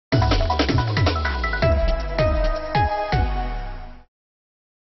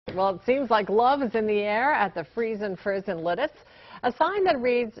Well, it seems like love is in the air at the Freeze and Frizz in Lititz. A sign that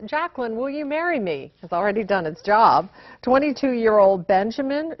reads, "Jaclyn, will you marry me?" has already done its job. 22-year-old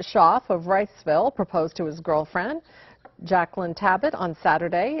Benjamin Schaff of Riceville proposed to his girlfriend, Jaclyn Tabbitt, on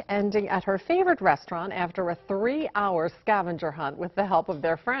Saturday, ending at her favorite restaurant after a 3-hour scavenger hunt with the help of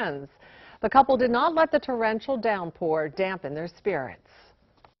their friends. The couple did not let the torrential downpour dampen their spirits.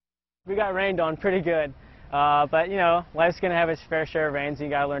 We got rained on pretty good. But you know, life's gonna have its fair share of rains, and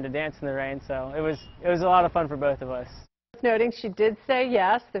you gotta learn to dance in the rain. So it was a lot of fun for both of us. Noting she did say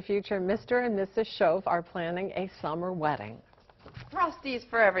yes, the future Mr. and Mrs. Schaff are planning a summer wedding. Frosties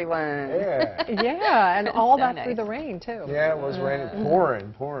for everyone. Yeah. Yeah, and all that nice. through the rain too. Yeah, it was raining,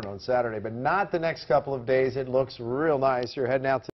 pouring on Saturday, but not the next couple of days. It looks real nice. You're heading out to